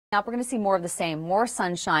Up, we're going to see more of the same, more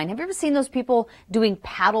sunshine. Have you ever seen those people doing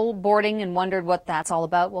paddle boarding and wondered what that's all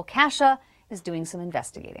about? Well, Kasia is doing some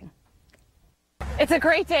investigating. It's a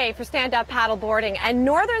great day for stand-up paddleboarding, and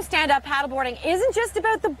Northern stand-up paddleboarding isn't just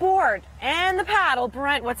about the board and the paddle.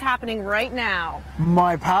 Brent, what's happening right now?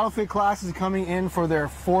 My paddle fit class is coming in for their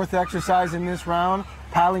 4th exercise in this round,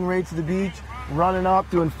 paddling right to the beach, running up,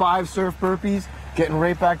 doing 5 surf burpees, getting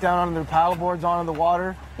right back down onto their paddle boards, onto the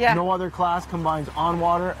water. Yeah. No other class combines on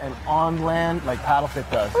water and on land like paddle fit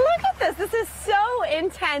does. Look at this. This is so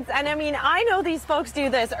intense. And I mean, I know these folks do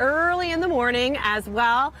this early in the morning as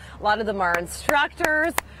well. A lot of them are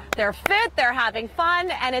instructors. They're fit, they're having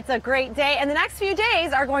fun, and it's a great day. And the next few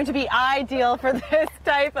days are going to be ideal for this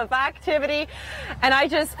type of activity. And I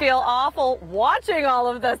just feel awful watching all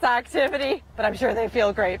of this activity, but I'm sure they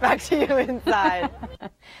feel great. Back to you inside.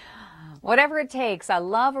 Whatever it takes. I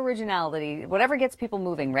love originality. Whatever gets people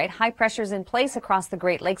moving, right? High pressure's in place across the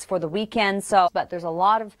Great Lakes for the weekend, but there's a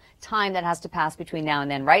lot of time that has to pass between now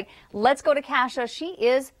and then, right? Let's go to Kasia. She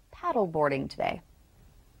is paddleboarding today.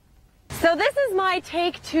 So this is my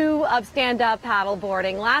take 2 of stand-up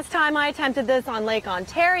paddleboarding. Last time I attempted this on Lake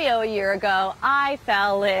Ontario a year ago, I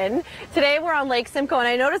fell in. Today we're on Lake Simcoe, and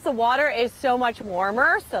I noticed the water is so much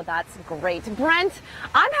warmer, so that's great. Brent,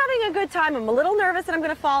 I'm having a good time. I'm a little nervous that I'm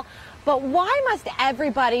going to fall, but why must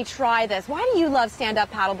everybody try this? Why do you love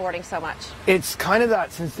stand-up paddleboarding so much? It's kind of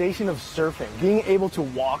that sensation of surfing, being able to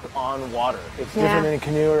walk on water. It's different than a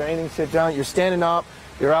canoe or anything. Sit down, you're standing up.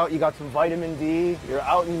 You're out, you got some vitamin D, you're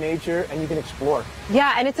out in nature, and you can explore.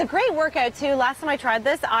 Yeah, and it's a great workout, too. Last time I tried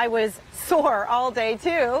this, I was sore all day,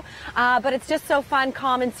 too. But it's just so fun,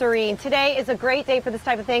 calm, and serene. Today is a great day for this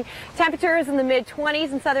type of thing. Temperatures in the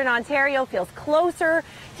mid-20s in southern Ontario, feels closer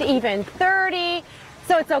to even 30.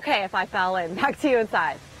 So it's okay if I fell in. Back to you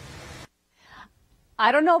inside.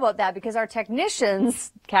 I don't know about that because our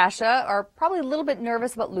technicians, Kasia, are probably a little bit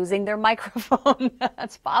nervous about losing their microphone.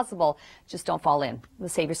 That's possible. Just don't fall in. You'll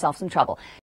save yourself some trouble.